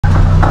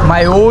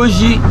mas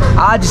hoje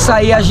há de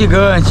sair a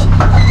gigante.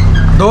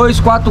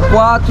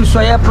 244, isso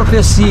aí é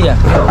profecia.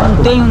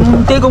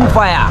 Não tem como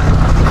falhar.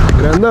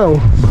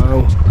 Grandão.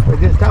 Bom. Foi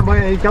desse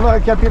tamanho aí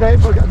que a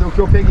piraíba, do que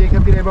eu peguei, que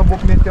a piraíba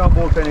meteu a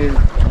boca nele.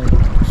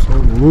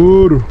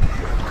 Seguro.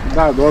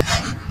 Dá dó.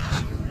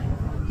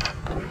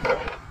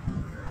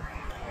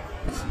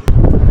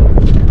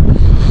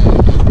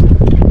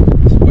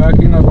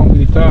 Aqui nós vamos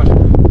gritar.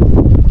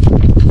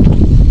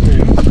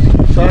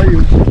 Saiu.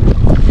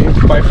 O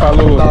que o pai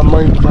falou? O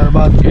tamanho do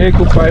barbado. O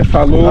que o pai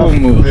falou,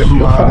 moço?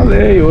 Eu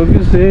falei, eu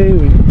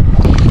avisei.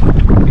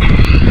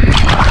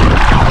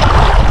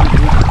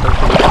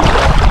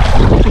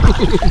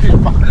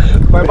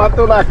 Vai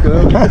bater na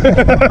cama.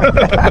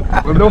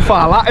 Quando eu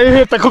falar.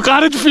 Eita, com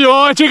cara de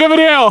fiote, hein,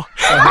 Gabriel?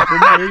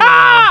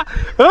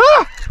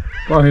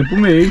 Corre pro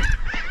meio.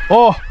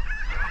 Ó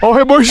o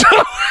rebolchão.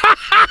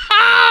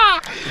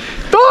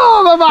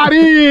 Toma,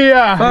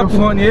 Maria! Fala pro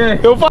fone aí.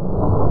 Eu falo.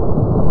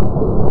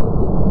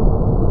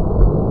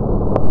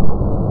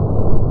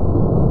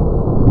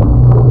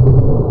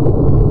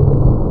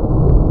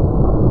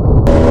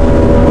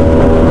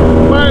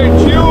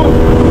 Partiu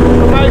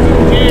mais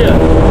um dia.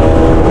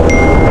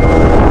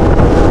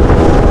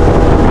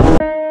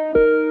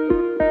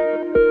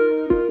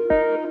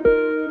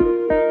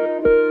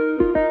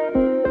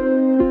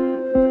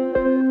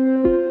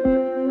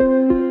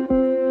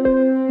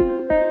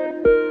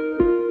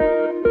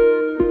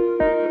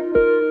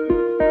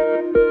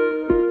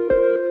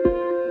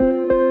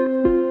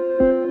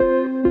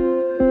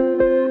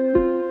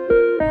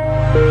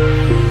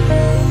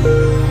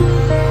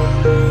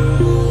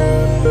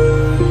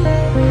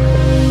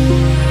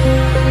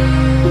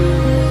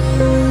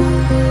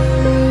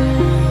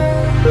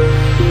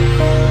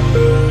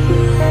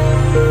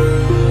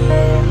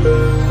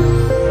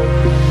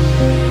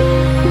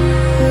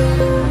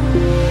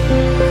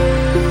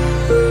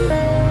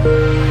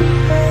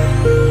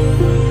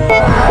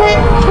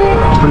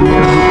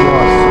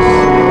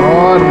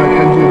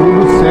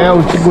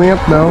 Não te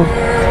aguento não.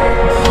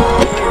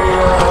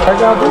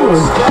 Cagado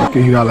hoje.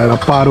 Aqui, galera,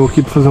 parou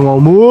aqui pra fazer um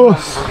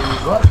almoço.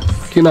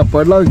 Aqui na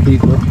porta do Lago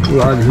Rico, ó. O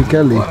Lago Rico é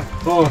ali.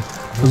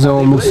 Fazer um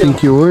almocinho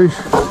aqui hoje.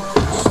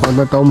 Quando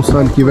nós tá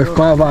almoçando aqui, vai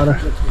ficar uma vara.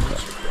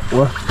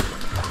 Ó.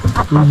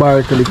 Um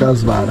barco ali com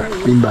as varas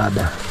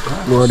pimbadas.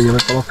 Glorinha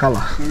vai colocar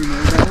lá.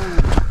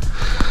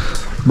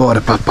 Bora,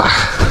 papá.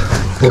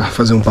 Vou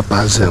fazer um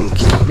papazão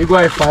aqui. Liga o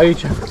Wi-Fi aí,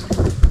 tia.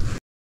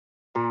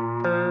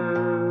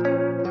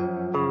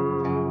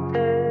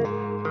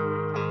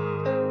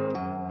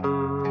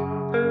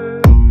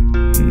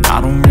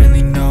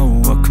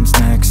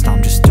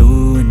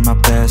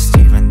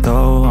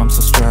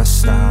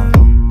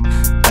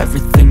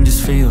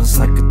 Feels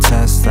like a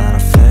test that I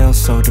fail,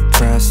 so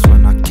depressed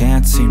when I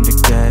can't seem to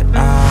get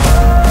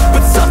out.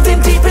 But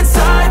something deep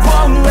inside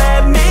won't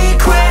let me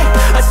quit.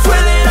 I swear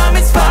that I'm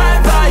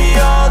inspired by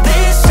all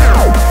this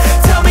shit.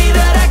 Tell me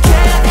that I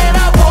can and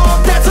I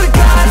won't. That's what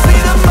guides me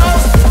the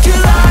most. Your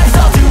lies,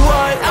 I'll do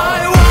what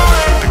I want.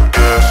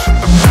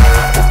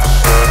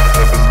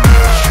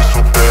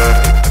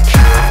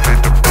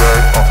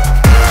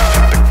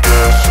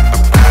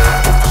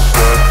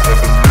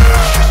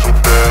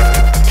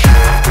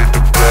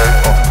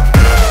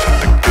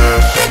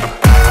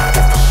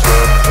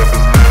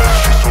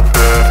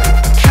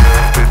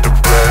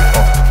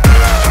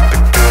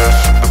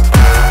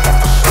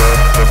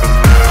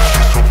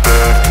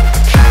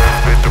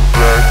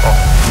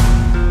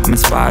 I'm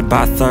inspired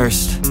by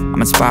thirst,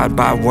 I'm inspired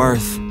by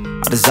worth.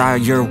 I desire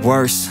your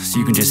worst, so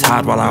you can just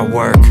hide while I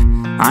work.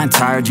 I ain't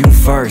tired, you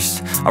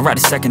first. I'll write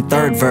a second,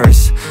 third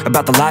verse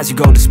about the lies you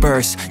go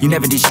disperse. You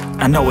never did shit,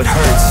 I know it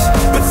hurts.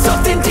 But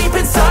something deep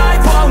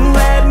inside won't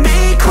let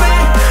me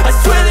quit. I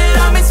swear that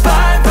I'm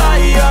inspired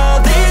by all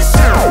this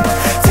shit.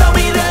 Tell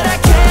me that I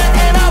can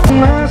and I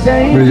won't.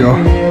 Aí, ó.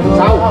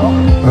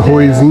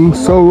 Arrozinho,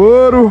 só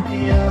ouro.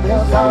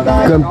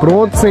 Ficando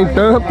pronto, sem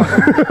tampa.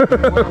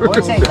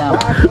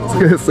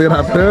 Esqueceram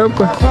a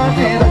tampa.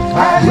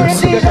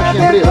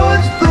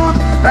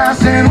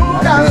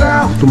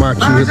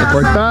 Tomatinho já tá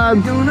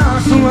cortado.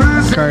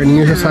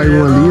 Carninha já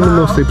saiu ali,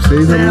 não mostrei pra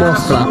vocês. Vamos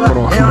mostrar a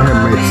próxima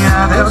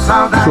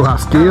remessa.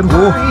 Churrasqueiro.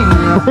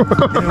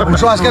 O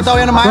churrasqueiro tá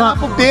olhando mais lá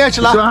pro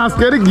peixe lá.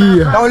 Churrasqueiro e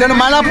guia. Tá olhando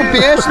mais lá pro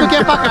peixe do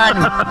que pra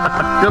carne.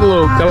 Fica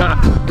louco, olha lá.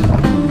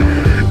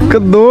 Fica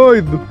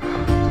doido.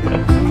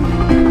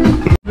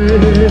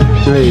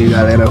 E aí,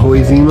 galera,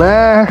 arrozinho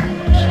lá,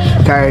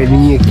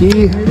 carninha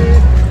aqui.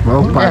 Olha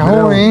o padrão,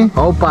 é ruim, hein?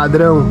 Olha o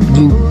padrão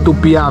de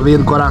entupir a veia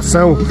do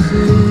coração.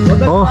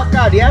 Ó,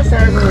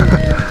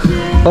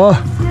 ó,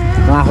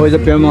 Um arroz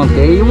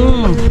apimentei e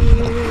um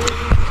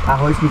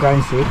arroz com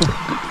carne seca.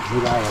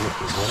 Virar ela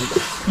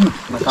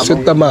aqui. Você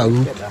tá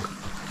maluco?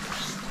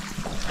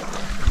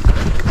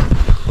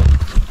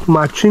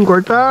 Tomatinho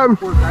cortado.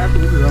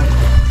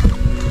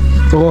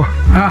 Ó,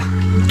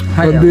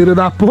 bandeira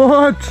da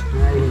ponte.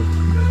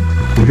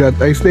 Já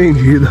tá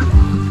estendida.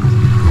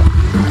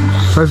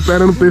 Só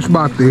esperando o peixe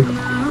bater.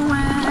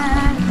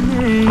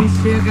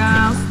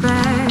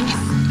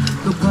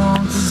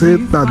 Você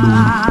tá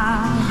doido.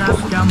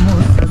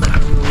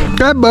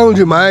 que é bom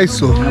demais,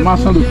 só. A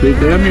maçã do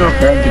peito é a melhor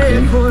carne que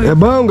tem. É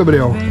bom,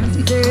 Gabriel?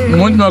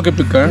 Muito melhor que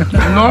picanha.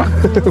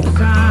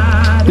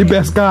 E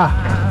pescar?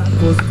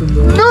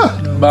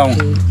 Bom.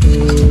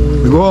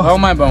 Igual? Bom,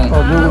 mas bom.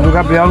 O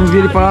Gabriel não vi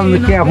ele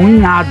falando que é ruim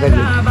nada,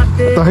 velho.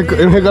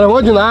 Ele não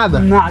reclamou de nada.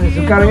 Nada,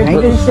 esse cara é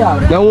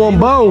diferenciado. É um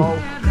hombão?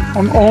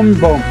 Homem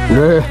bom.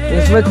 É.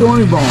 Esse vai ter um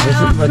homem bom.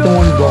 Esse vai ter um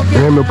homem bom.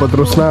 É meu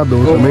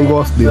patrocinador, também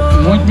gosto dele.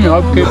 Muito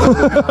melhor porque...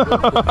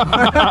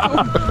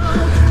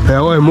 É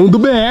o Mundo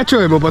Bet,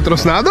 meu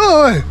patrocinador.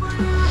 Ué.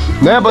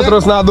 Né,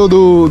 patrocinador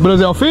do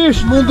Brasil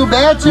Fish? Mundo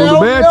Bet Mundo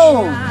Bet.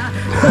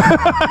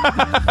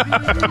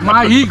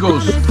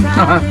 Maigos.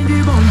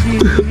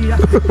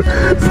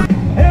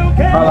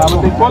 Palavra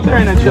tem poder,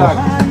 né,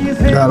 Thiago?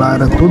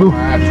 Galera, tudo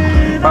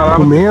Palavra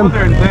comendo. tem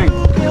poder, não tem?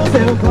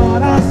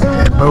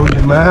 É bom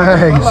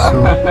demais.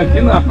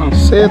 Aqui não.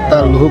 Você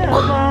tá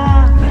louco.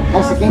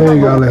 Nossa, quem E aí,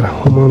 galera,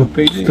 arrumando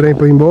os trem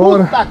pra ir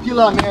embora. tá aqui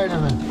lá merda,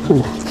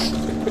 velho.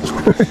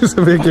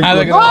 Você vê aqui.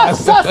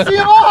 Nossa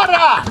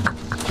senhora!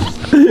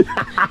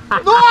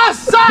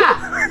 Nossa!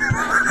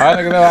 Olha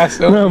a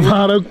gravação. Não,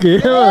 para o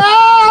quê? Meu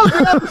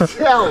Deus do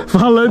céu!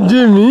 Falando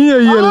de mim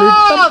aí, ali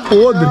que tá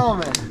podre. Não,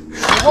 velho.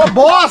 Uma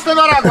bosta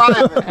no Araguaia,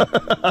 velho.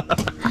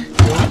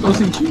 Não tô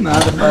sentindo nada,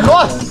 velho.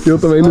 Nossa! Eu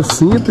também não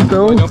sinto,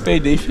 então. Eu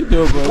peidei e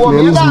fedeu agora.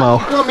 Menos mal.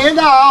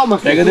 Comendo a alma,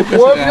 filho. Pega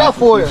depois O corpo que já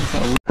foi.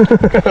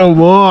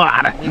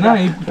 Vambora! Não,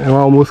 aí, É, o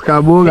almoço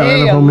acabou,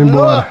 galera. Vamos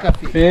embora. Louca,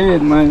 filho.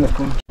 feio, mas...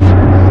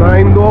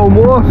 Saindo do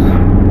almoço,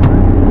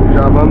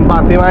 já vamos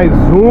bater mais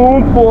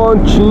um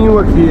pontinho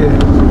aqui.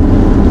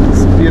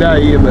 As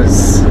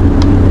Piraíbas.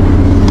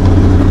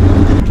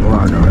 Olha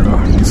lá, galera,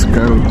 ó,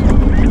 piscando.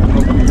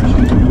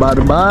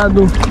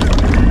 Barbado.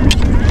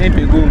 Quem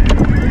pegou?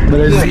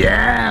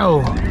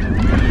 Brasiel!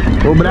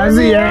 O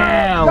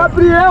Brasiel!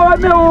 Gabriel é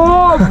meu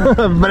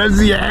ovo!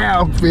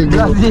 Brasiel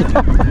pegou.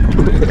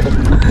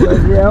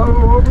 Gabriel é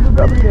o ovo do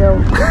Gabriel.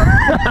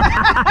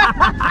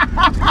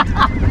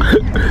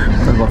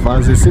 Não vou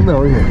fazer isso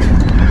não, gente.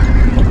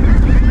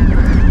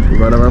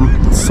 Agora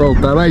vamos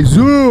soltar mais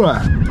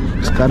uma.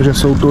 Os caras já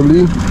soltou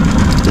ali.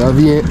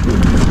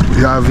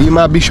 Já vi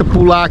uma bicha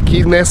pular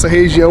aqui nessa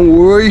região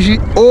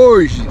hoje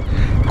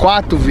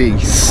 4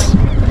 vezes.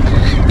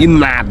 E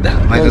nada.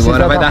 Mas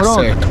agora vai dar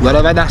certo.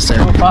 Agora vai dar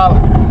certo.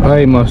 Fala.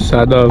 Aí,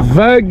 moçada, ó,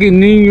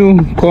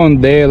 Vagninho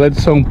Condela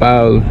de São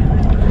Paulo.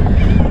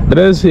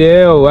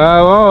 Brasiel,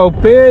 ó, o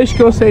peixe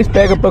que vocês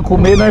pegam pra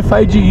comer, nós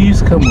faz de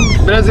isca,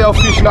 moço. Brasiel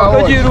Fish na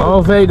hora. Ó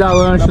o velho da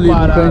lancha ali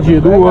do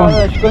Candiru, ó.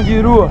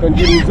 Candiru.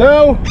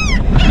 Candiruzão.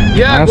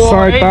 E Vai agora,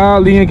 sortar a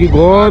linha aqui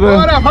agora.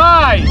 Agora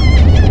vai!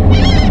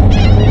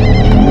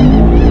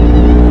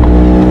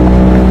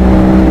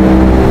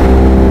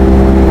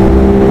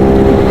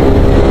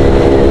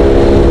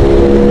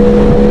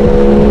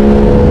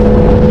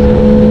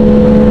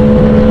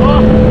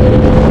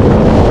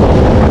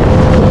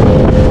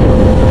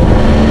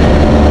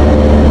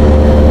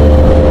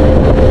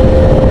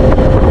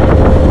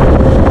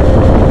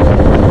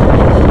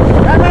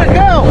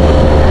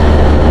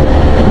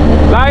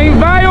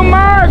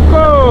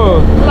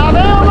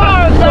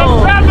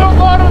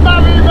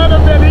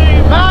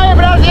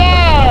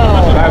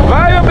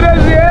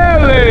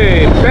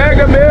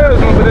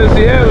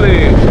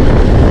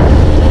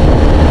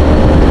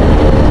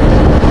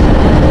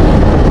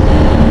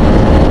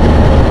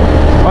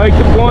 Olha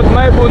que ponto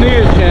mais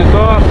bonito, gente,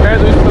 ó,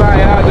 perto do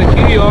espraiado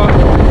aqui, ó.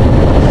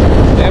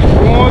 É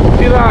ponto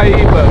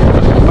Piraíba,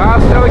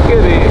 basta ela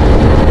querer.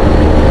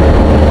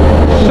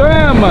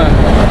 Chama!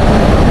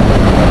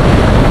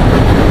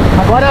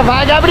 Agora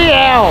vai,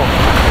 Gabriel!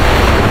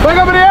 Vai,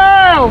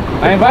 Gabriel!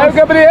 Aí vai o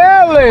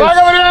Gabriel! Vai,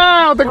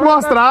 Gabriel! Tem que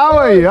mostrar,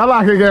 ué. Olha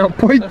lá, que é o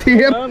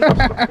poiteiro.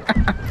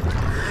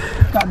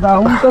 Cada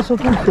um com a sua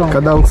função.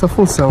 Cada um com sua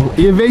função.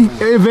 E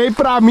veio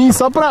pra mim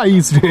só pra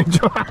isso, gente.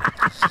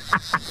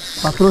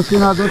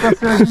 Patrocinador tá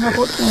servindo a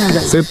potência.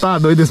 Você tá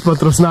doido, esse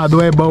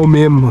patrocinador é bom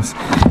mesmo, moço.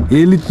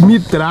 Ele me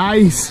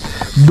traz,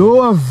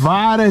 doa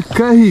vara,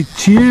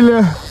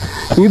 carretilha,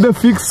 ainda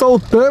fica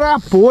soltando a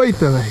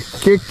poita, velho.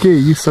 Que é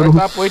isso? Eu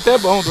não... A poita é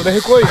bom, toda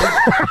recolhida.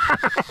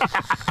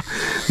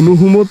 Não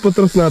rumo outro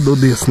patrocinador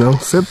desse, não.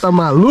 Você tá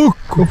maluco?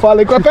 Eu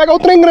falei que eu ia pegar o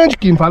trem grande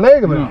aqui, não falei,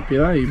 galera? Não,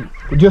 Piraíba.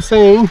 Podia ser,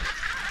 hein?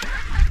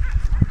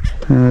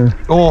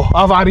 Ó,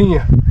 a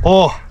varinha.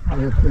 Ó.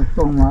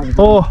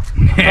 Ó.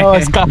 Ó,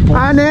 escapou.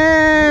 Ah, né?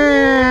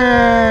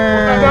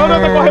 Não,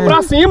 tá correndo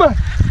pra cima.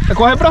 Tá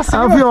correndo pra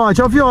cima. É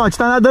o fiote,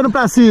 tá nadando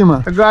pra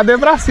cima. Tá correndo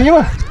pra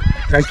cima.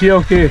 Aqui é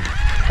o quê?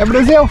 É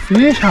Brasil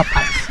Fish,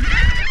 rapaz.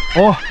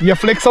 Ó, e a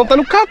flexão tá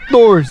no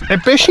 14. É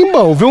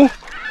peiximbão, viu?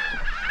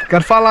 Não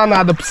quero falar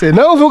nada pra você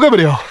não, viu,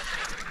 Gabriel?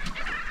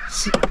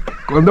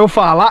 Quando eu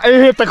falar...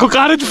 Eita, com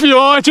cara de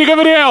fiote, hein,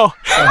 Gabriel?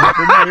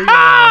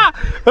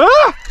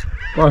 Hã?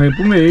 Corre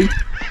pro meio.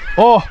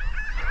 Ó,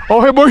 ó o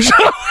reborjão.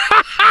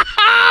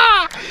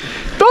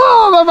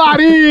 Toma,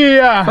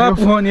 Maria! Fala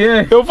pro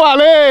Ronier. Eu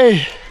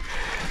falei!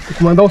 Tem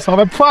que mandar um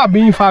salve pro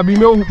Fabinho.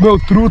 Fabinho, meu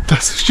truta,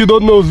 assistidor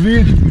dos meus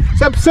vídeos.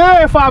 Isso é pra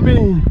você,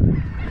 Fabinho!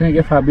 Quem que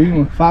é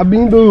Fabinho?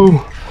 Fabinho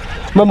do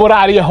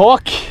Namoraria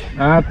Rock.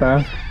 Ah,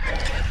 tá.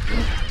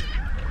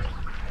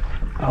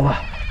 Olha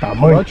lá,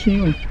 tamanho.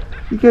 Fiotinho.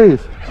 O que é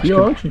isso?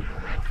 Fiote.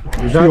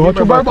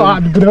 Fiote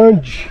barbado,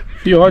 grande.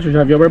 Fiote, eu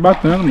já vi a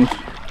barbatana, moço.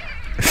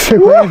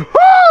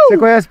 Você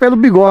conhece pelo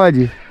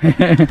bigode.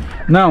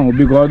 Não, o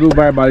bigode do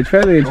barbado é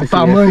diferente. O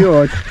tamanho.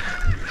 É fiote.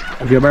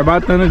 Eu vi a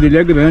barbatana dele,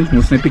 é grande,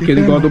 moço. Não é pequeno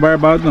igual do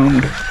barbado, não,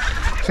 moço.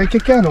 Não sei o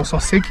que é não, só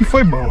sei que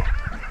foi bom.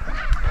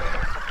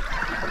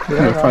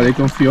 Eu falei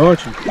que é um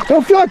fiote. É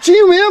um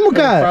fiotinho mesmo,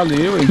 cara. Eu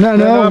falei, ué.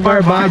 Não,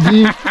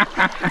 barbadinho.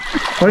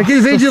 Olha que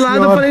ele veio de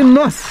lado, eu falei,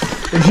 nossa.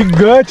 É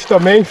gigante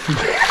também, filho.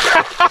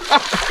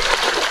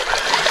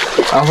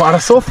 A vara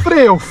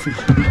sofreu, filho.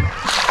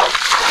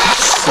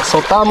 Nossa, só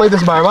o tamanho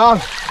desse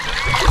barbado.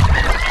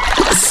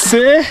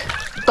 Você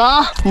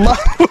tá maluco.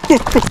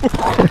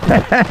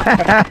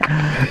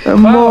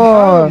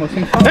 Amor.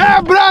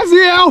 É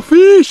Brasil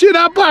Fish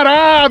na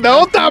parada.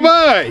 Olha o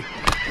tamanho.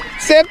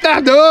 Você tá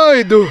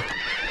doido.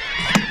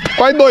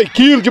 Quase 2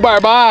 kg de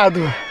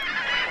barbado.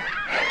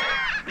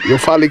 Eu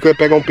falei que eu ia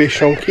pegar um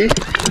peixão aqui.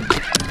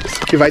 Isso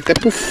aqui vai até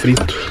pro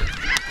frito.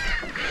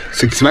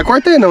 Isso aqui você vai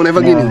cortar não, né,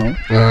 Wagner?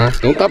 Ah,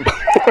 então tá bom.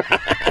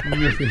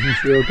 Se a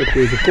gente tiver outra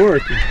coisa,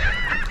 corta.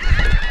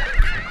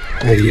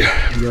 Aí, ó.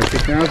 E ó,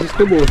 tem umas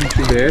iscas boas. Se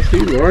não tivesse,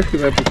 lógico que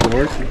vai pro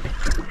corte.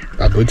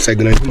 Tá doido, isso é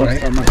grande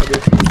demais. Tá uma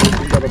cabeça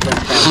que dá pra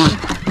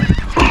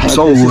plantar.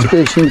 Só o Esses ouro.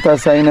 peixinhos que tá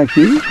saindo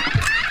aqui.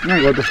 Não,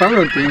 agora eu tô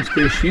falando, tem uns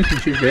peixinhos, se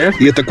não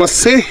tivesse. Ia tá com a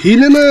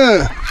serrilha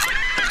na...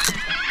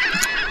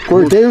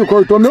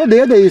 Cortou meu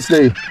dedo aí, isso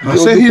daí. A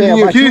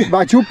serrilhinha aqui.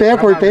 Bati o pé,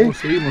 cortei.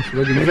 Moço, o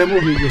Wagner vai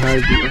morrer de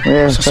raiva.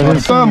 É, Nossa senhora,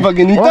 tamo,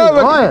 Wagner.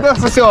 Olha.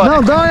 Nossa senhora.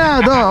 Não,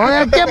 dá,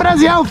 olha aqui é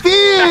Brasil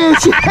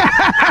Fish.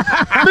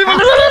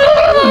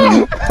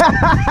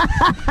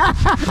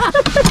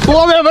 O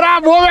homem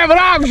é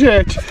bravo,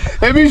 gente.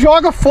 Ele me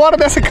joga fora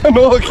dessa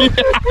canoa aqui.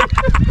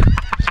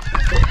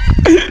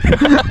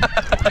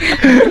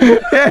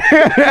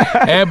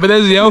 É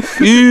Brasil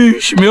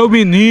Fish, meu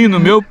menino,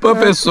 meu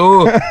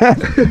professor.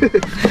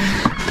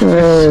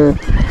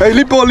 Aí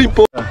limpou.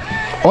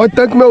 Olha o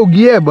tanto que meu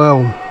guia é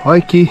bom. Olha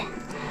aqui.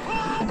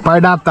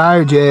 Par da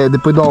tarde,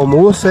 depois do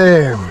almoço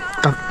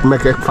como é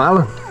que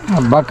fala?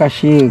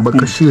 Abacaxi.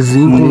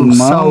 Abacaxizinho com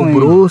limão, sal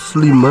grosso,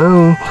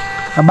 limão.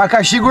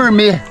 Abacaxi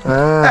gourmet.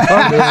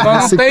 Só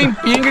não tem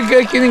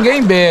pinga que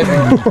ninguém bebe.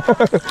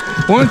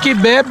 O único que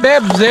bebe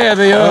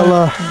zero. E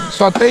ó,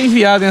 só tem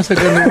enviado nessa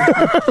canoa.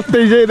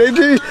 Tem jeito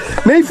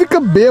nem fica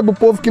bêbado o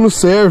povo que não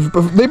serve,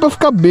 nem pra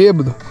ficar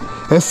bêbado.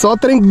 É só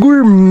trem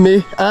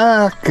gourmet.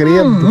 Ah,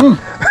 credo.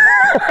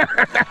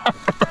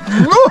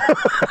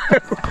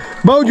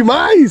 Bom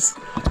demais?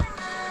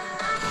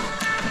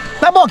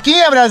 Na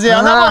boquinha,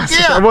 Brasil, na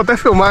boquinha. Eu vou até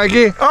filmar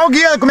aqui. Olha o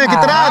guia, como é que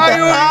trata.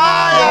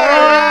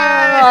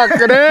 Ah,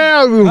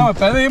 credo. Não,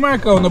 pera aí,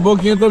 Marcão, na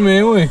boquinha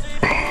também, ué.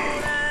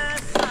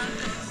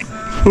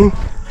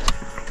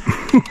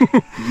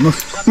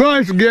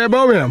 Nossa, o guia é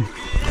bom mesmo.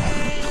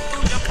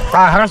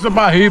 Arrasta a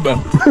barriga.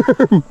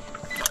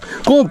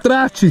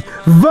 Contrate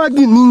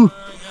Wagner.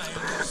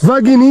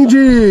 Wagner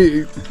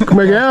de...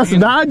 Como é que é a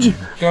cidade?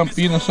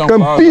 Campinas, São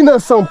Paulo.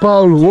 Campinas, São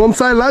Paulo. O homem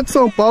sai lá de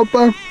São Paulo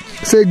pra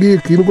seguir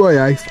aqui no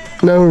Goiás.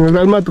 Não,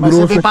 no Mato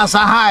Grosso. Você tem que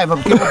passar raiva,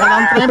 porque eu vou falar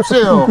um trem pra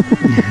você, ó.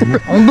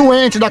 Um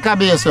doente da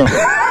cabeça.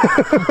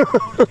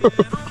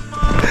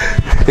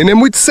 E não é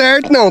muito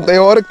certo, não. Tem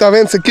hora que tá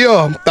vendo isso aqui,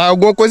 ó. Tá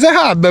alguma coisa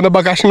errada, dando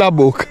abacaxi na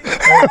boca.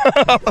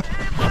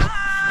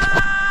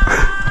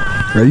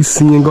 Aí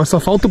sim, agora só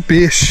falta o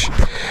peixe.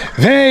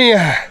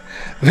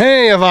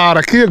 Venha, vara.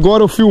 Aqui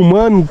agora eu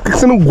filmando. Por que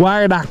você não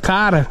guarda a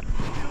cara?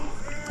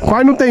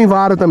 Quase não tem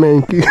vara também.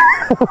 Aqui.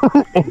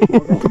 1,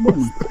 2,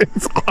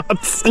 3, 4,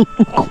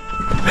 5,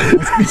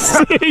 6.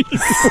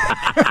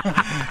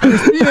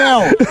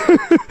 Fiel.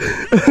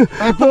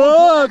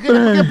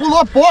 Porque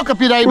pulou pouca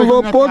piraíba.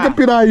 Pulou pouca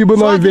piraíba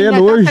nós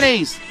vendo hoje.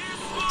 3.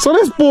 Só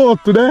nesse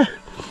ponto, né?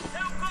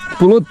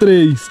 Pulou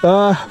 3.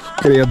 Ah,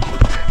 credo.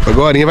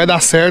 Agora vai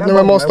dar certo, nós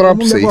vamos mostrar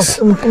pra vocês.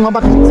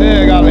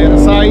 Galera,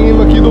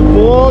 saímos aqui do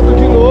ponto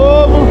de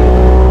novo.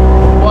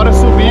 Bora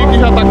subir que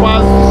já tá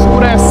quase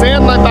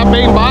escurecendo, nós tá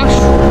bem baixo.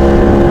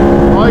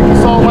 Olha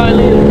que sol mais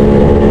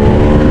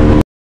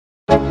lindo.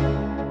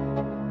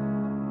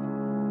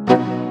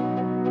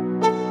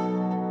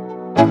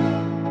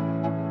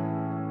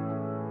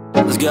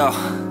 Let's go.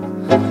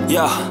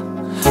 Yo.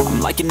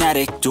 I'm like an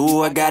addict,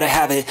 do I gotta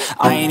have it.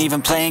 I ain't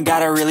even playing,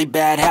 got a really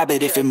bad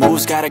habit. If it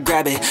moves, gotta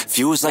grab it,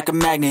 fuse like a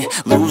magnet.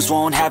 Lose,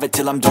 won't have it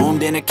till I'm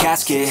doomed in a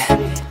casket.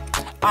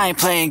 I ain't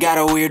playing, got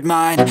a weird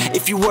mind.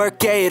 If you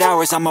work 8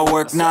 hours, I'ma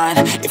work 9.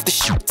 If the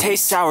shit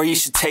tastes sour, you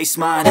should taste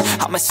mine.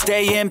 I'ma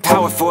stay in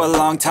power for a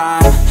long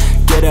time.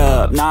 Get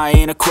up, nah, I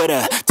ain't a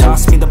quitter.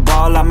 Toss me the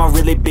ball, I'm a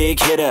really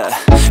big hitter.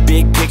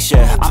 Big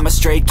picture, I'm a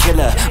straight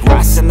killer.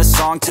 Rising the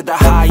song to the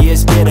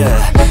highest bidder.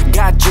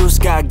 Got juice,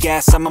 got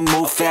gas, I'ma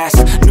move fast.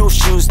 New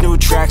shoes, new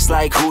tracks,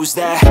 like who's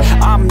that?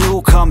 I'm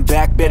new, come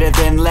back, better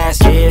than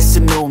last. Yeah, it's a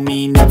new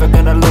me, never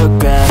gonna look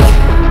back.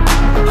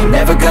 I'm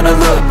never gonna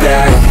look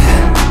back.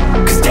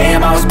 Cause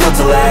damn, I was built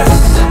to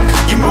last.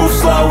 You move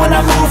slow and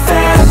I move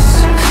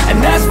fast, and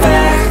that's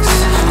facts.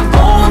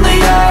 Only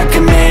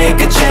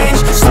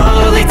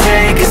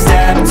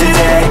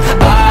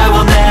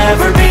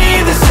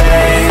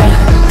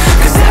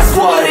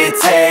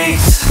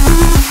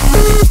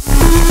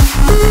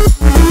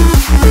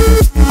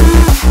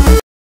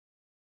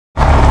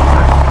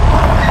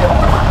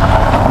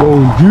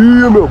Bom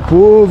dia, meu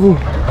povo.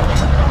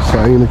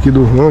 Saindo aqui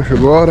do rancho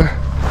agora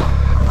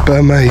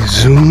para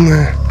mais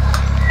uma.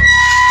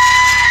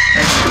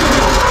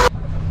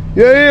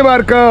 E aí,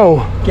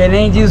 Marcão? Que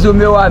nem diz o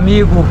meu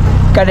amigo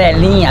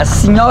Canelinha,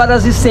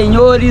 senhoras e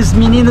senhores,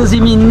 meninos e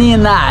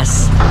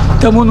meninas,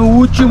 estamos no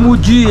último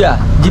dia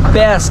de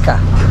pesca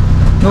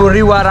no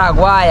Rio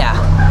Araguaia,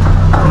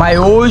 mas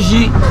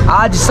hoje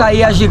há de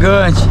sair a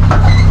gigante.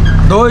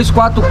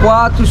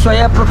 244, isso aí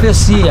é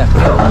profecia,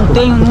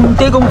 não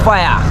tem como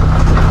falhar.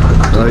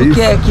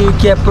 Tudo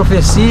que é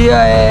profecia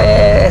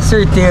é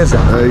certeza.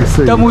 É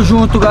isso aí. Tamo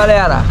junto,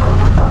 galera.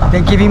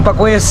 Tem que vir pra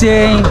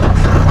conhecer, hein?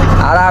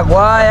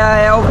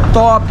 Araguaia é o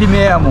top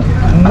mesmo.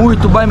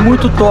 Muito, mas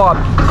muito top.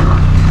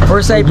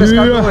 Força aí,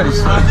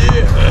 pescadores.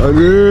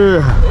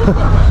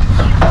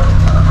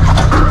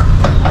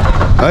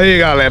 Aí,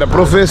 galera,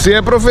 profecia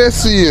é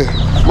profecia.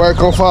 O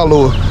Marcão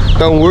falou.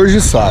 Então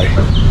hoje sai.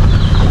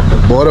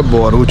 Bora,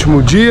 bora.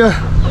 Último dia,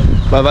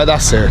 mas vai dar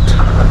certo.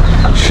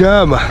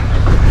 Chama.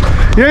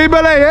 E aí,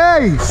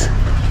 beleiês?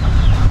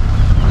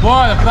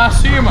 Bora, pra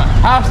cima,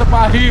 arrasta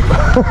pra riba.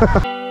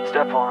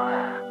 Step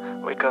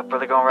 1, wake up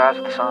early, gonna rise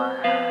with the sun.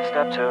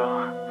 Step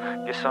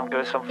 2, get some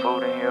good, some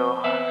food in you.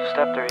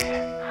 Step 3,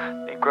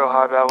 think real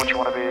hard about what you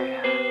wanna be.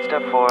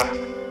 Step 4,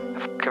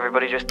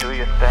 everybody just do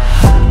your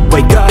thing.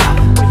 Wake up,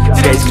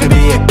 today's gonna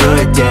be a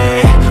good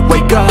day.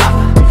 Wake up,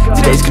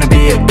 today's gonna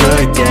be a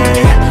good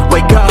day.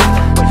 Wake up,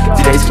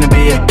 today's gonna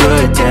be a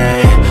good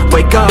day.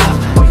 Wake up,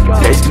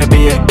 today's gonna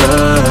be a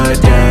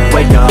good day.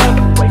 Wake up,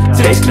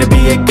 today's gonna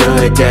be a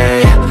good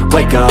day.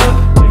 Wake up,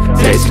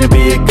 today's gonna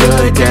be a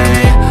good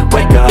day.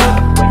 Wake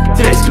up,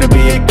 today's gonna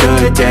be a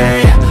good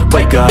day.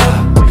 Wake up,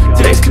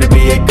 today's gonna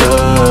be a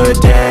good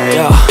day.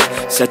 Yo,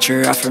 set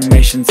your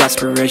affirmations,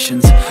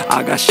 aspirations.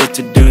 I got shit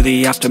to do,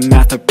 the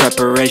aftermath of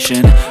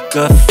preparation.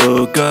 Good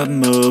food, good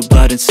mood,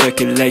 blood in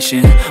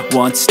circulation.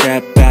 One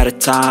step at a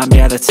time,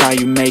 yeah, that's how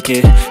you make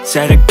it.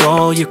 Set a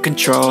goal you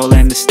control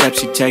and the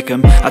steps you take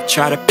them. I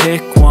try to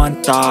pick one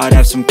thought,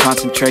 have some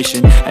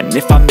concentration. And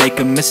if I make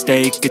a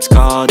mistake, it's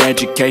called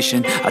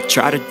education. I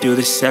try to do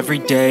this every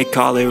day,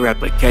 call it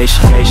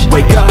replication.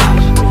 Wake up,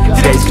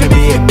 today's gonna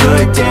be a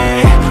good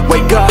day.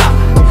 Wake up,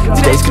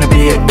 today's gonna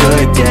be a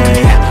good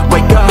day.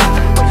 Wake up,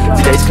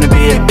 today's gonna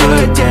be a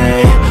good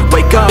day.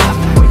 Wake up,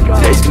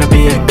 today's gonna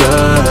be a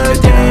good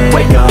day.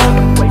 Wake up,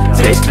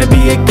 today's gonna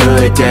be a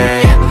good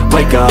day.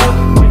 Wake up,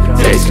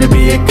 today's gonna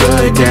be a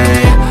good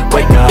day.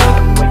 Wake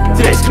up,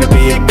 today's gonna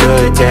be a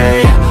good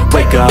day.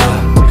 Wake up,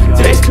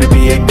 today's gonna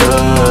be a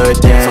good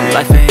day. So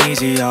life ain't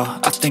easy, yo,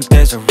 I think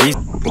there's a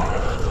reason.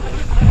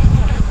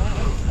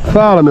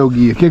 Fala, meu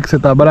guia, que você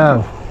tá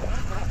bravo?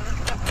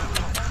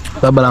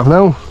 Tá bravo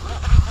não?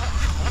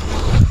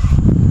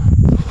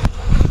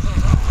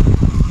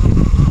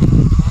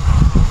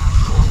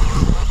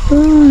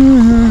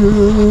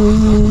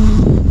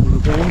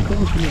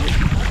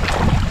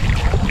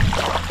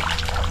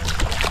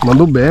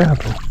 Manda o berro,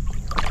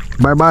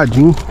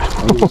 barbadinho.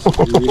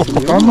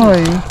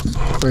 Tamanho.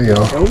 Aí,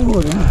 ó. É o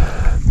ouro, né?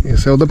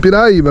 Esse é o da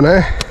Piraíba, né?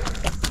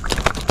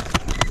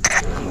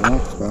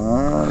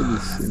 Rapaz do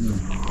céu.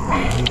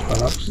 Vou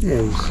falar pra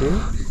você.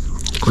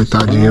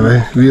 Coitadinha,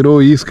 velho.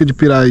 Virou isca de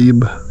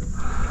Piraíba.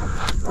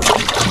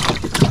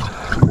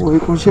 Morri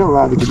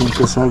congelado aqui, não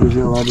essa água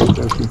gelada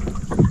aqui.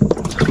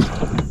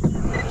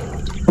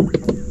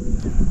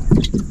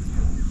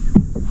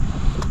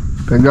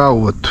 Pegar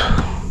outro.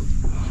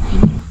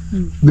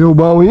 Deu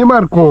bom aí,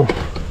 Marcon?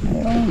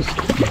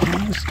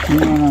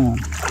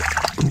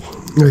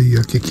 Aí,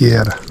 ó, o que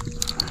era?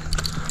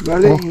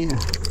 Galerinha.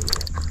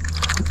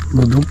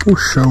 Vou dar um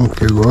puxão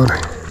aqui agora.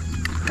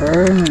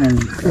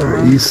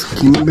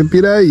 Isquinha da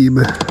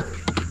Piraíba.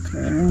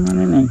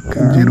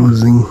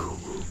 Giruzinho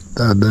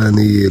tá dando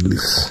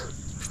eles.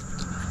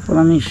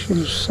 Ela me encheu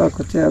o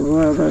saco até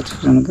agora eu tô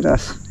fazendo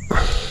graça.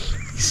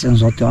 Esse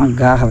anzol tem uma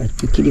garra, velho.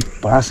 Porque que ele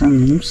passa,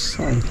 não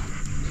sai.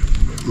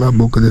 Na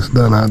boca desse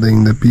danado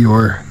ainda é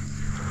pior.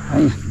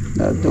 Aí,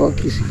 dá dó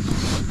aqui.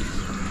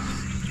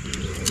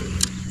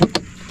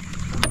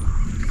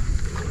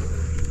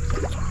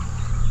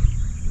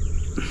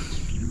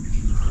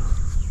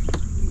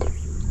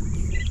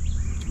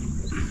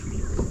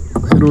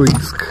 Virou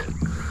isca.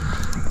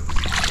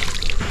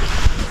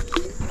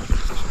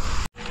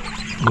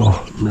 Ó,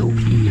 meu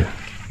guia.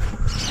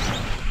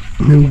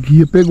 Meu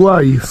guia pegou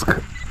a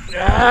isca.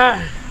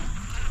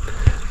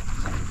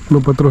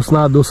 Meu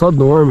patrocinador só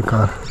dorme,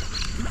 cara.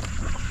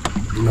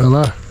 Olha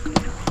lá.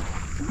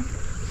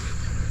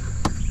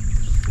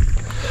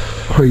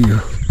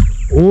 Olha,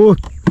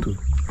 outro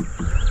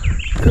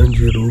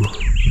candiru.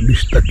 O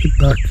bicho tá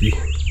aqui.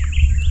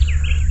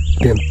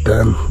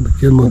 Tentando,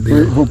 daquele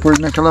modelo. Vou pôr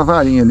naquela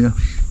varinha ali, ó.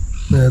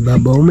 É, dá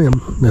bom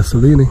mesmo. Nessa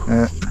ali, né?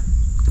 É.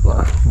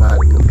 Lá,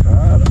 varinha.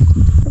 Cara.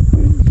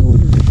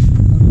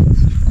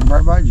 Um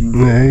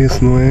barbadinho. É,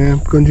 isso não é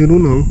candiru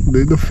não.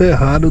 Desde o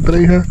ferrado o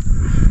trem já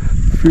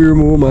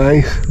firmou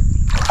mais.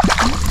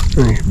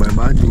 Aí,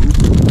 barbadinho.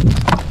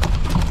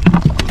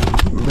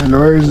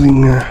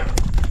 Melhorzinha.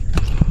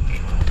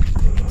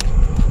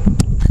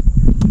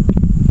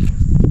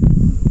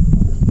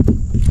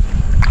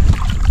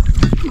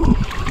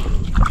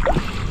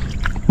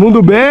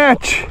 Mundo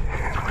Bet.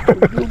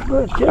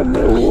 É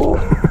meu ovo.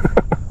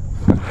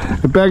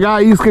 Vou pegar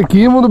a isca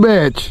aqui, Mundo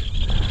Bet.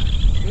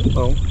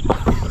 Não.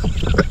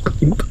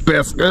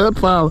 Pescando,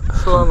 fala.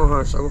 Só no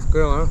rancho, eu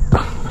fiquei lá.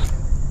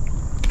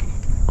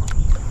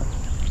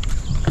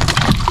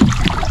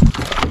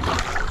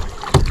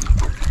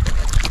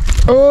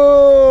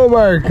 Ô,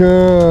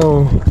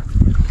 Marcão.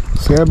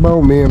 Você é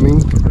bom mesmo, hein?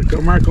 Aqui é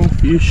o Marcão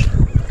Fish.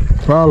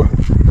 Fala.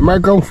 É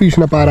Marcão Fish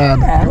na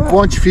parada.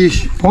 Ponte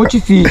Fish.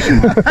 Ponte Fish.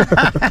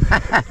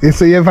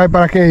 Esse aí vai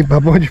para quem? Pra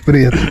Ponte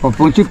Preta. Pra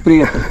Ponte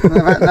Preta.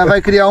 Nós vai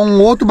criar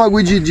um outro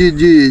bagulho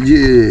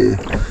de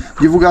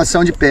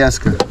divulgação de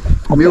pesca.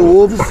 Meu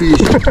ovo fish.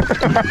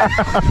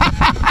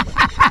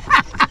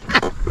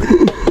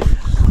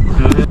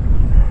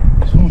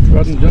 Não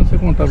adianta você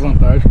contar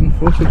vantagem, que não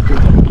fosse aqui.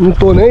 Não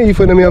tô nem aí,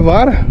 foi na minha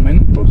vara. Mas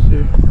não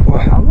fosse.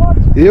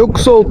 Eu que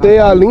soltei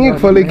a linha,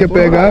 que falei que ia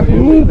pegar.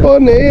 Não tô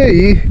nem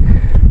aí.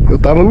 Eu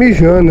tava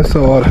mijando nessa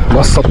hora.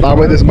 Nossa, o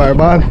tamanho desse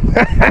barbado.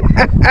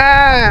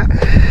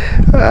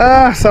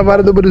 Ah, essa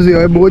vara do Brasil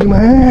é boa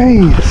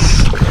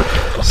demais.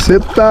 Você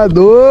tá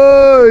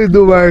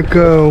doido,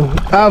 Marcão.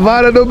 A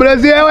vara do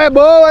Brasil é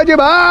boa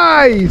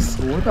demais.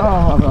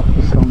 Outra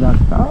função da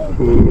tal.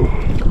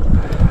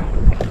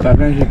 Tá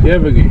vendo de quê,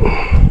 Veguinho?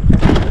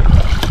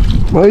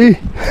 Aí.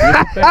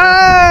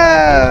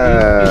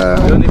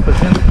 Eu nem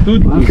fazendo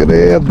tudo.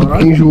 Credo,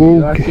 que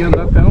enjoou. Eu aqui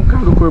andar até no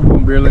carro do corpo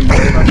bombeiro lá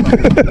embaixo.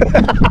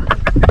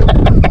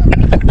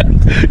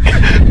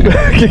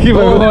 Que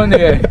vai? Ô,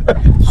 Roné,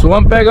 se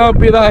vamos pegar uma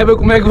piraíba,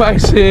 como é que vai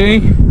ser,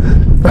 hein?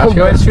 Acho que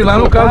vai desfilar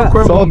no carro do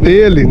corpo Só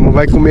bombeiro. dele, não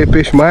vai comer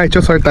peixe mais. Deixa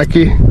eu soltar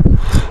aqui.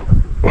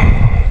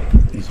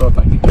 Tem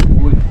soltar aqui.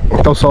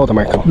 Então solta,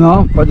 Marcão.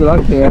 Não, pode ir lá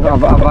que a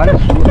vara é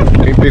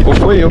sua. Quem pegou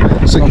foi eu.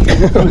 Isso aqui.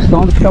 A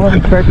função do que ficava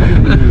perto de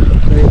mim.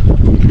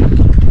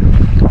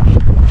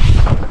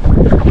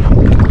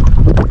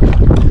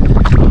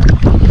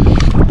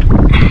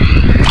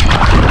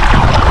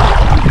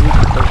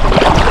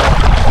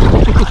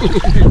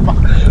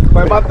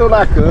 Vai bater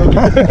na cama.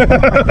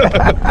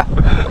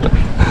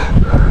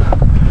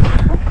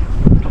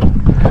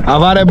 A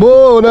vara é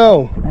boa ou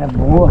não? É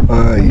boa.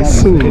 Ah,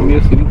 isso.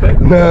 Arremesso não pega.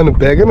 Não, não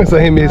pega nessa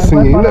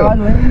remessinha aí, não.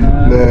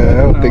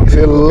 Não, tem que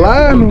ser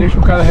lá Não no... deixa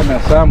o cara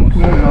arremessar, moço.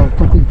 Não,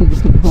 tem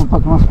que comprar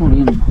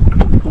masculino.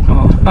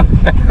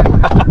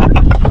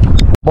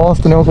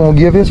 Mostra, né? Com o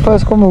guia, vê se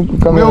faz como o Meu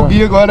caminhão.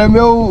 guia agora é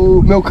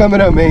meu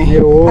cameraman.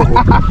 Meu ovo.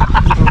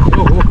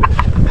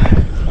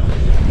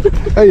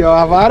 Aí, ó,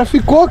 a vara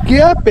ficou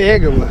aqui, a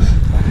pega,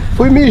 mas.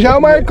 Fui mijar,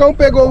 o Marcão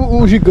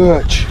pegou o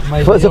gigante.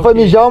 Você foi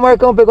mijar, o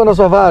Marcão pegou na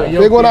sua vara? Aí é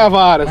o Pegou quê? na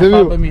vara, você Mas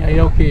fala viu? pra mim, aí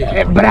é o quê?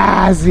 É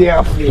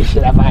Brasil,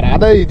 ficha na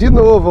varada aí, de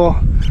novo, ó.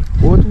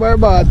 Outro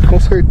barbado, com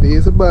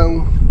certeza,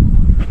 bom.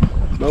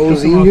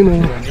 Bonzinho de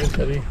novo.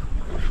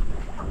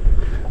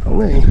 Então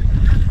vem.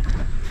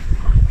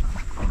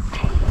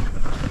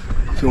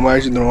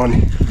 Filmagem de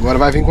drone. Agora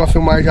vai vir com a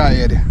filmagem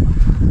aérea.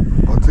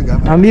 Pode ligar.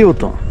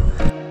 Hamilton.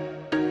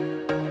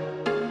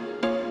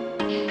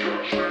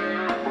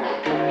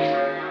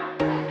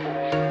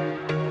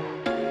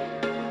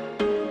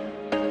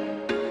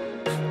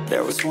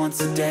 There was once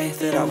a day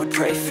that I would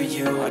pray for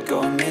you. I'd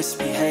go and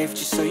misbehave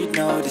just so you'd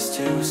notice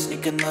too.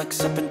 Sneaking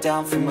looks up and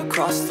down from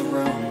across the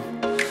room.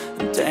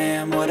 And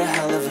damn, what a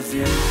hell of a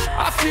view.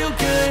 I feel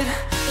good,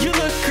 you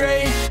look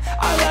great.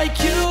 I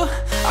like you,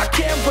 I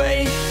can't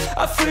wait.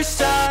 A first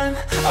time,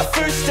 a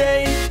first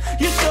date.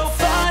 You're so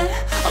fine,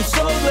 I'm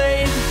so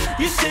late.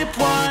 You sip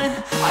wine,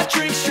 I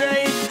drink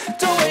straight.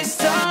 Don't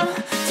waste time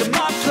to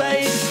my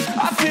place.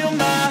 I feel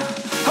my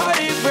heart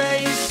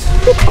erase.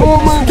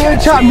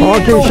 Comandante Hamilton. Ó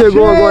quem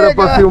chegou agora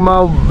pra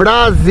filmar o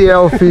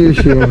Brasil Fish.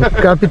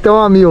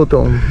 Capitão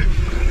Hamilton.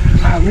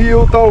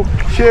 Hamilton,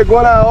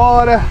 chegou na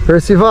hora.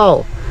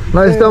 Percival,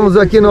 nós estamos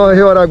aqui no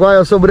Rio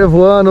Araguaia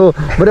sobrevoando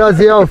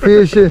Brasil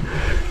Fish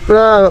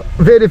para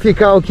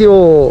verificar o que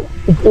o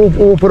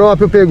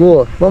próprio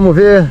pegou. Vamos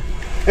ver.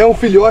 É um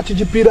filhote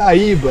de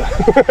piraíba.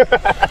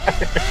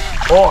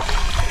 Ó.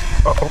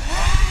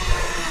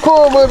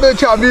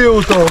 Comandante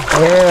Hamilton.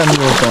 É,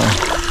 Hamilton.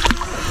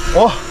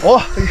 Ó,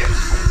 ó.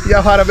 E a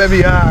vara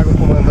bebe água,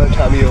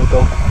 comandante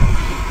Hamilton.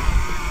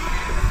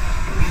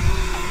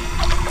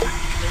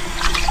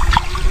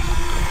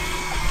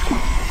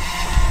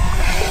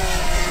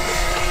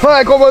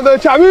 Vai,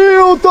 comandante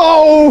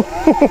Hamilton!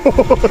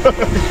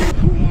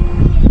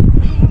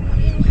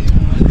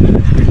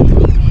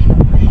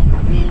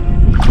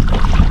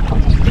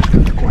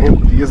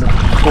 Correnteza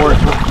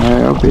forte.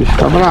 É, o peixe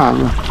tá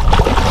bravo.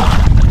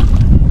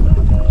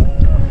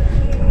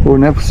 Pô,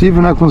 não é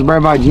possível, né? Com os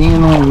barbadinhos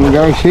num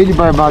lugar cheio de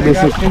barbado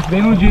desse aqui. Tem que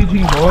bem no dia de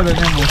ir embora,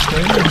 né, moço?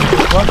 Aí,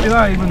 só a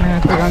piraíba,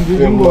 né? Pegar no dia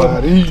de ir embora.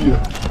 Maria.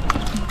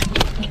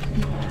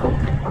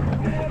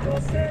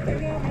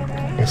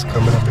 Esse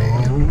câmera bem.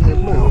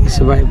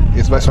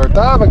 Esse vai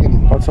soltar, Wagner?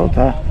 Pode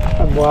soltar.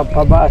 Tá boa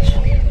pra baixo.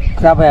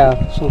 Crava a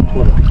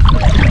soltura.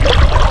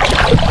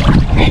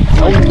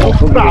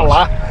 Vamos pra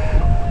lá.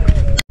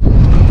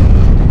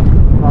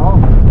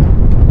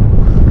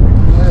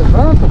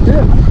 Levanta,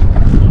 Pedro.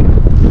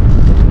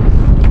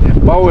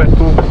 É pau, é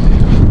tudo.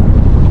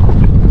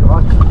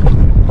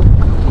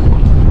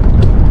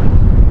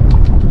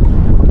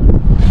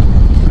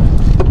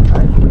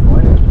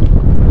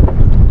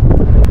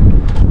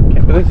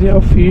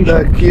 Brasil Fish.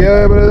 Daqui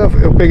é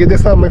eu peguei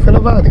desse tamanho, foi na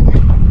varinha.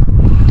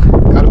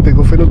 O cara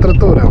pegou, foi no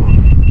tratorão.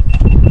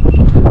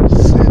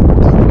 Você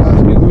tá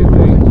quase O que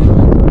tem?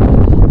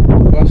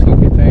 Gosto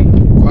que tem.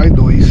 quase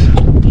 2.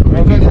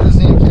 Olha aquele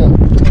vizinho aqui, ó.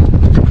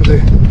 Cadê?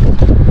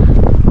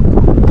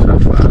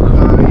 Safado.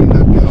 Aí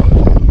naquela.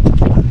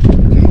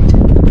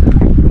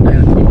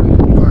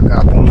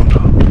 Vagabundo.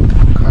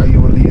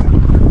 Caiu ali, ó.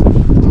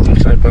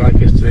 Sai pra lá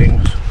que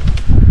estranhos.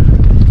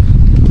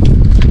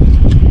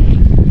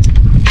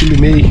 1,5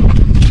 kg.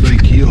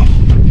 2 kg.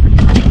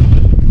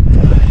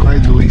 Quase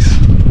 2.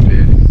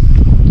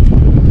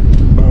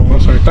 Vamos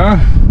acertar?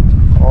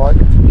 Olha.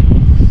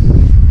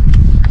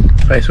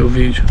 Faz seu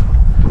vídeo.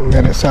 Não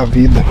merece a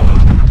vida.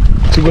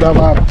 Segura a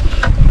vara.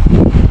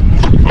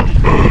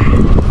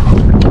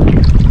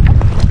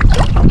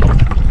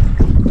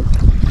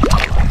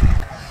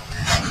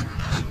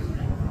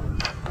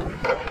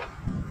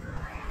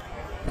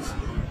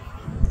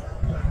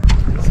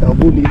 Céu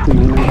bonito,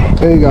 né?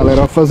 E aí,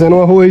 galera, fazendo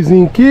um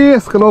arrozinho aqui,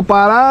 escanou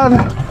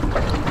parada.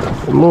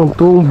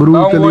 Montou um bruto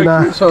Dá um ali oi na,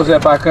 aqui, seu Zé,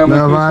 pra câmera.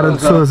 na aqui, vara do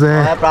Zé. seu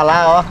Zé. Vai pra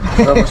lá, ó.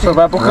 O senhor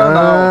vai pro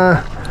canal.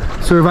 Ah,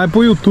 o senhor vai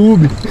pro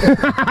YouTube.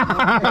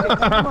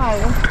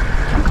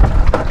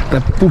 Tá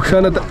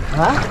puxando até...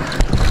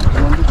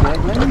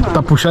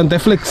 Tá puxando até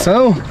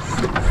flexão.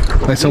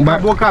 Vai ser um Com a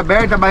boca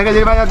aberta, a barriga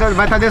dele vai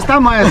estar desse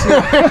tamanho assim.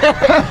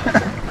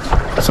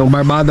 Vai ser um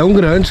barbadão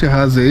grande, se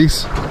rasei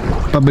isso.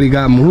 Pra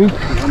brigar muito.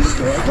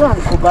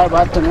 Com o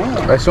barbado também,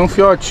 ó. Vai ser um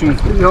fiotinho.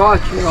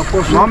 Filhote,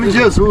 em nome de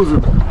Jesus.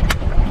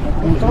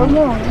 Então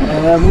não.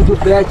 É muito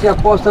pet e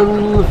aposta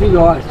no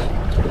filhote.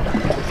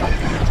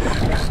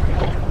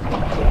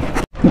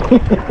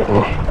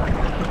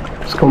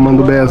 Esse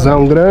comando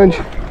bezão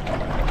grande.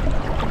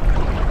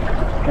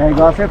 É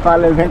igual você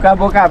fala, ele vem com a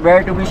boca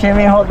aberta, o bichinho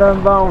vem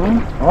rodando bom,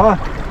 viu? Ó, olha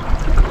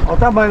o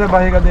tamanho da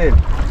barriga dele.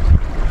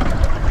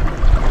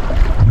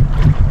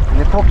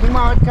 Ele é um pouquinho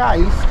maior que a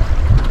isso.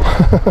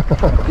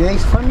 Ele é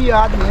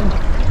esfameado mesmo.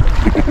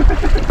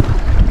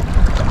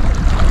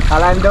 Olha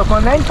lá, não deu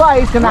conta nem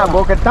faísca na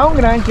boca, é tão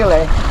grande que ele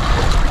é.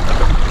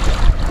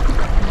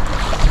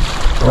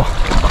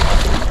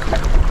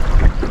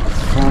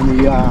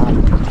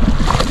 Esfameado.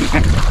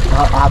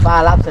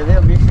 Rapaz, lá pra você ver,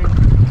 o bicho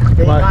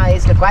tem uma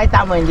isca quase o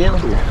tamanho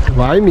dele.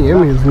 Vai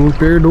mesmo, eles não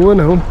perdoam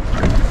não.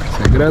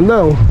 Isso é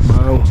grandão.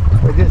 Bom.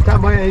 Foi desse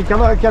tamanho aí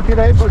que a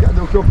piraíba,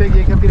 do que eu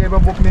peguei, que a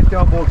piraíba meteu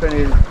a boca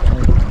nele.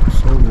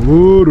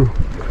 Seguro.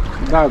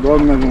 Dá dó,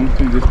 nós vamos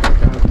entender isso pra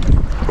casa.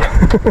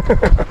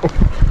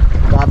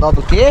 Dá dó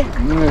do quê?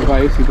 Não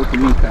levar esse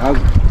documento em casa.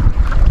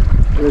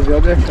 Se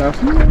eu deixar,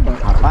 assim não levar.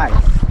 Rapaz,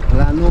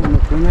 lá no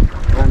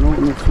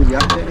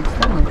surreal é desse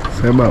tamanho.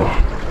 Isso é bom.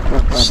 Pra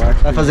baixo.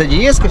 Vai fazer de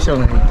isca, seu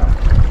Nenê?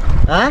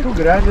 Hã? Muito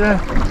grande, né?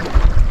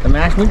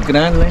 Também acho muito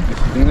grande, né?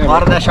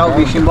 Bora deixar o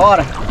bicho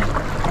embora.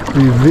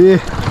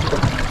 Viver.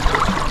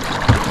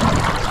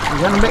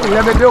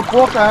 Já bebeu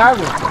pouca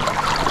água.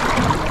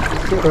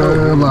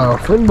 Ah, lá,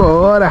 foi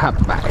embora,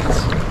 rapaz.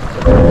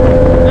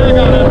 E aí,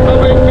 galera,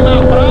 estamos aqui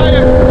na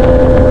praia.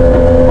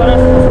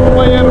 Parece que um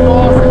companheiro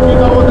nosso aqui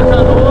da outra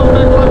canoa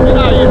pegou a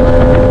piraíba.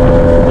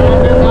 Vamos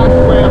tentar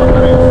com ela,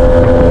 parece.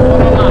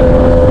 Bora lá.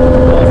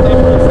 Vou mostrar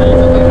pra vocês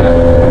até.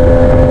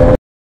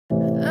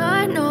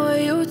 I know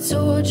you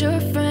told your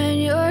friend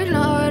you're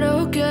not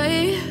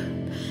okay,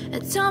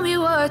 and tell me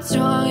what's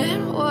wrong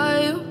and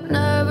why you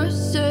never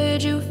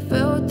said you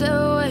felt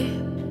that way.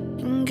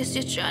 And guess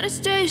you're trying to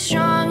stay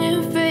strong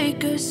and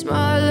fake a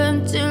smile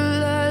until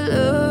I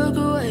look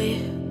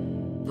away.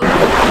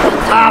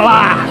 Ah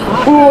lá!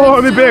 O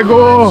homem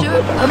pegou!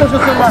 Cadê o seu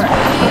celular?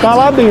 Tá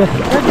lá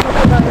dentro.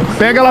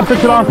 Pega lá pra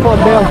você tirar uma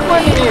foto dela.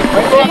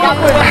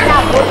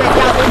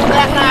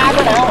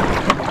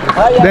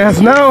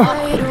 Desce não?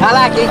 Olha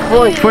lá, quem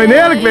foi? Foi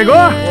nele que pegou?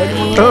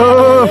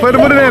 Oh, foi no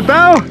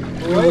Murinetão?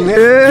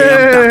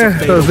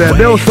 Seu Zé,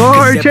 deu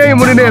sorte, hein,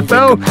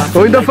 Murinetão?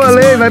 Eu ainda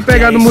falei, vai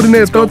pegar no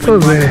Murinetão do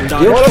seu Zé.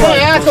 Bora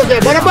banhar, seu Zé,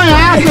 bora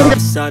banhar!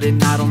 Sudden,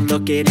 I don't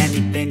look at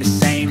anything the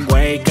same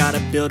way. Gotta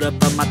build up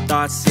of my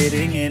thoughts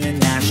sitting in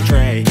an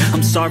ashtray.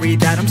 I'm sorry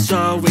that I'm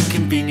so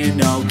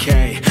inconvenient,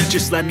 okay.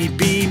 Just let me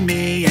be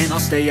me and I'll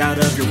stay out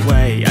of your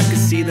way. I can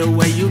see the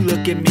way you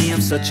look at me,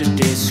 I'm such a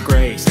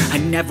disgrace. I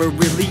never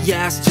really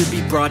asked to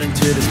be brought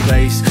into this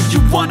place.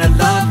 You wanna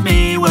love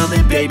me? Well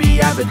then baby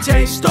have a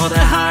taste. All the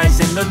highs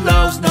and the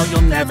lows, no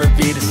you'll never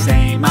be the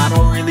same. I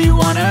don't really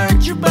wanna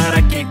hurt you but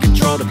I can't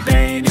control the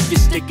pain. If you're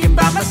sticking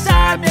by my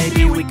side,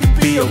 maybe we could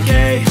be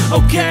okay.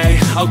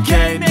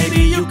 Okay,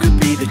 maybe you could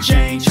be the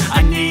change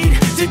I need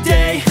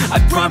today. I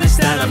promise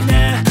that I've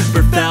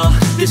never felt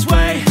this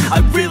way. I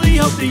really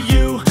hope that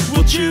you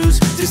will choose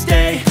to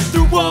stay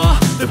through all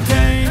the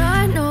pain.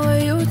 I know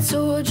you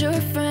told your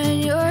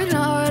friend you're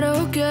not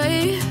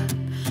okay,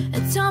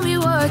 and tell me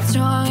what's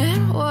wrong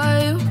and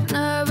why you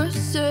never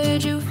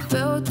said you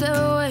felt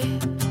that way.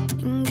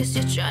 And guess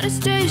you're trying to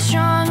stay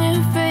strong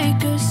and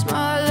fake a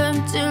smile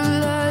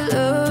until I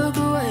look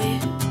away.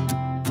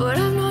 But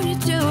I've known you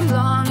too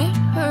long, it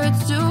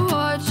hurts to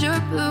watch your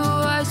blue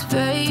eyes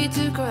fade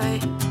to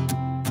gray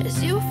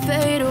as you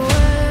fade away.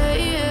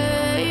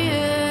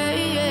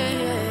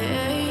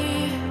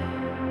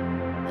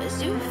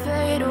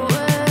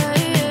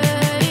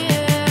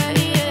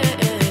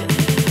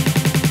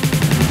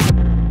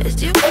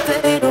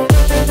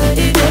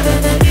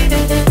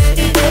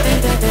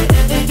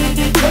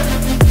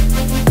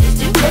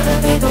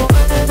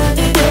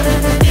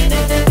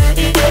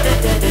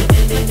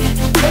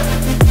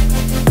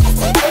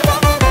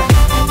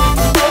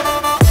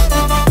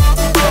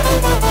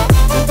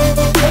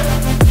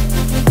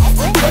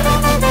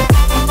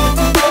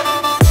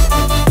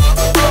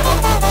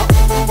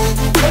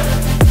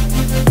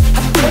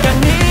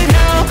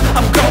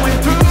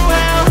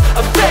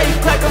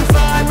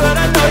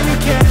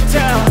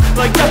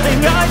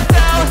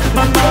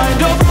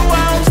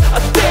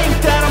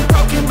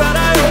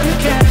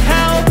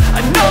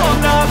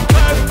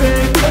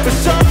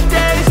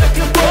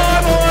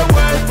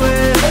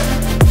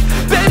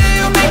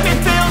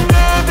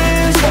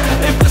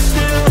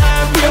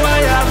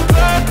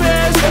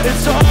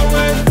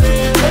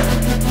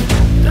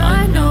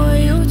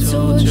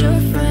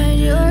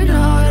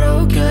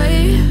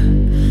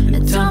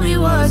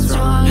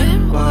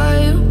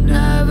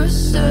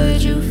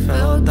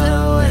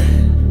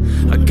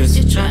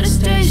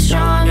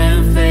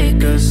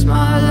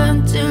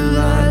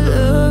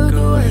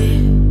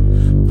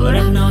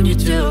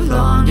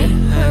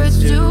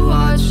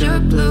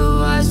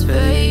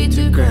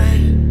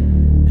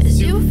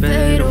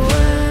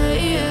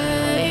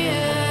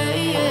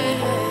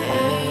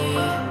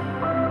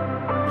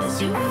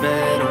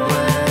 fade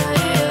away.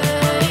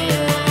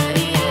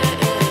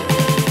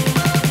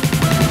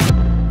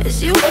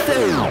 As you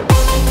fade.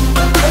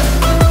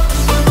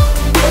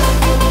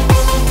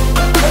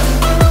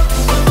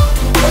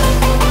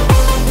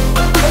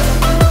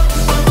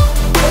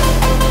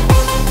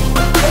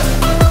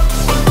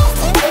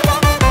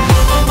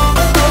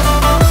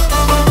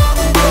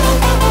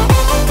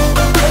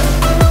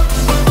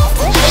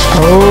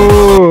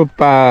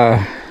 Opa!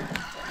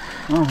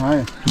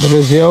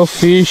 Brasil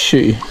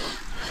Fish.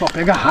 Só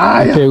pega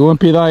raia. Pegou uma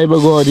piraíba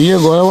agora é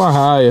uma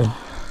raia.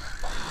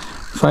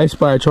 Faz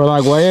parte. O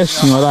Araguaia é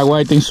assim. O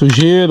Araguaia tem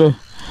sujeira.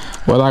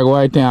 O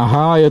Araguaia tem a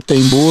raia,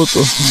 tem boto.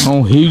 É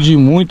um rio de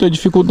muita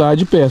dificuldade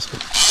de pesca.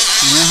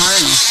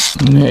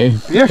 Não é raia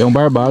não. É um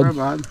barbado.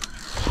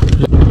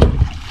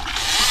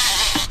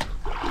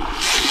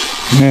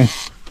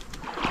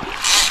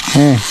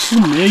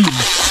 No meio.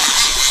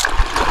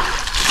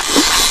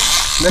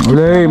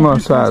 Olha aí,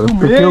 moçada,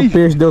 porque o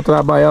peixe deu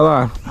trabalho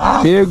lá.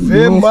 Pego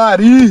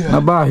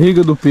na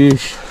barriga do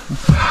peixe.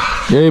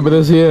 E aí,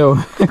 Brasil?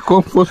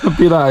 Como fosse uma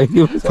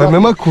piraíba. Foi a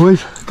mesma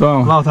coisa.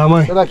 Toma. Lá o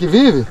tamanho. Será que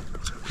vive?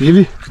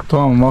 Vive.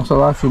 Toma, mostra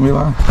lá, filme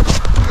lá.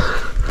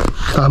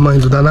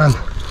 Tamanho do danado.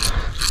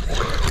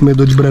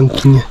 Comedor de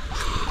branquinha.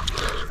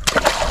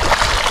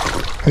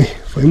 Aí,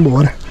 foi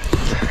embora.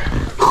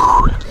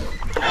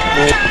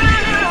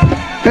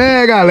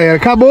 É, galera,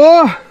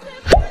 acabou.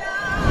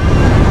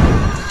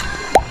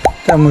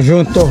 Tamo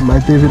junto.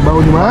 Mas teve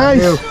bom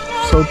demais.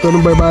 Soltando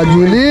um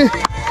barbadinho ali.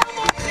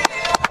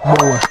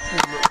 Boa.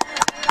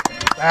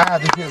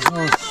 Obrigado,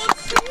 Jesus.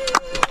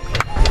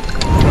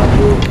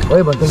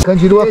 Oi, mano, tem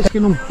candiru aqui que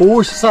não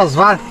puxa essas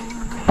varas.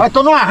 Vai,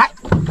 tô numa raia.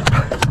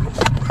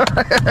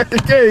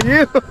 Que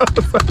isso?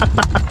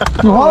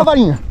 Enrola a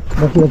varinha.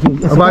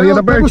 Aqui. A varinha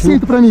tá pertinho. Pega o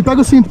cinto pra mim,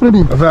 pega o cinto pra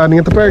mim. A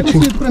varinha tá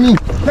pertinho. Pega o cinto pra mim.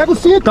 Pega o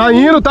cinto. Tá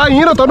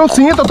indo, eu tô no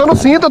cinto, eu tô no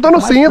cinto, eu tô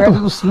no cinto.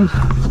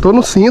 Tô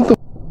no cinto.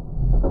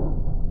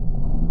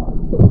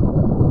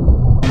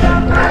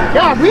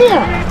 Quer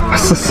aguinha?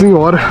 Nossa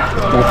senhora.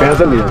 Não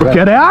pesa ali. Eu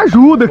quero é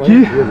ajuda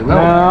aqui.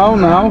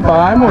 Não,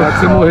 vai, moço.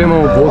 Se morrer,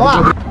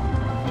 mano,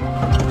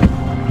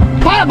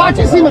 Vai,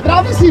 bate em cima,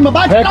 trava em cima,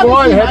 bate em cima.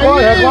 Recolhe e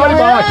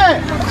bate.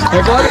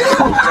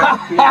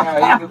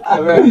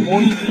 É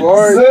muito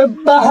forte. Você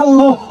tá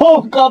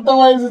louco, o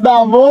tamanho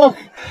da boca.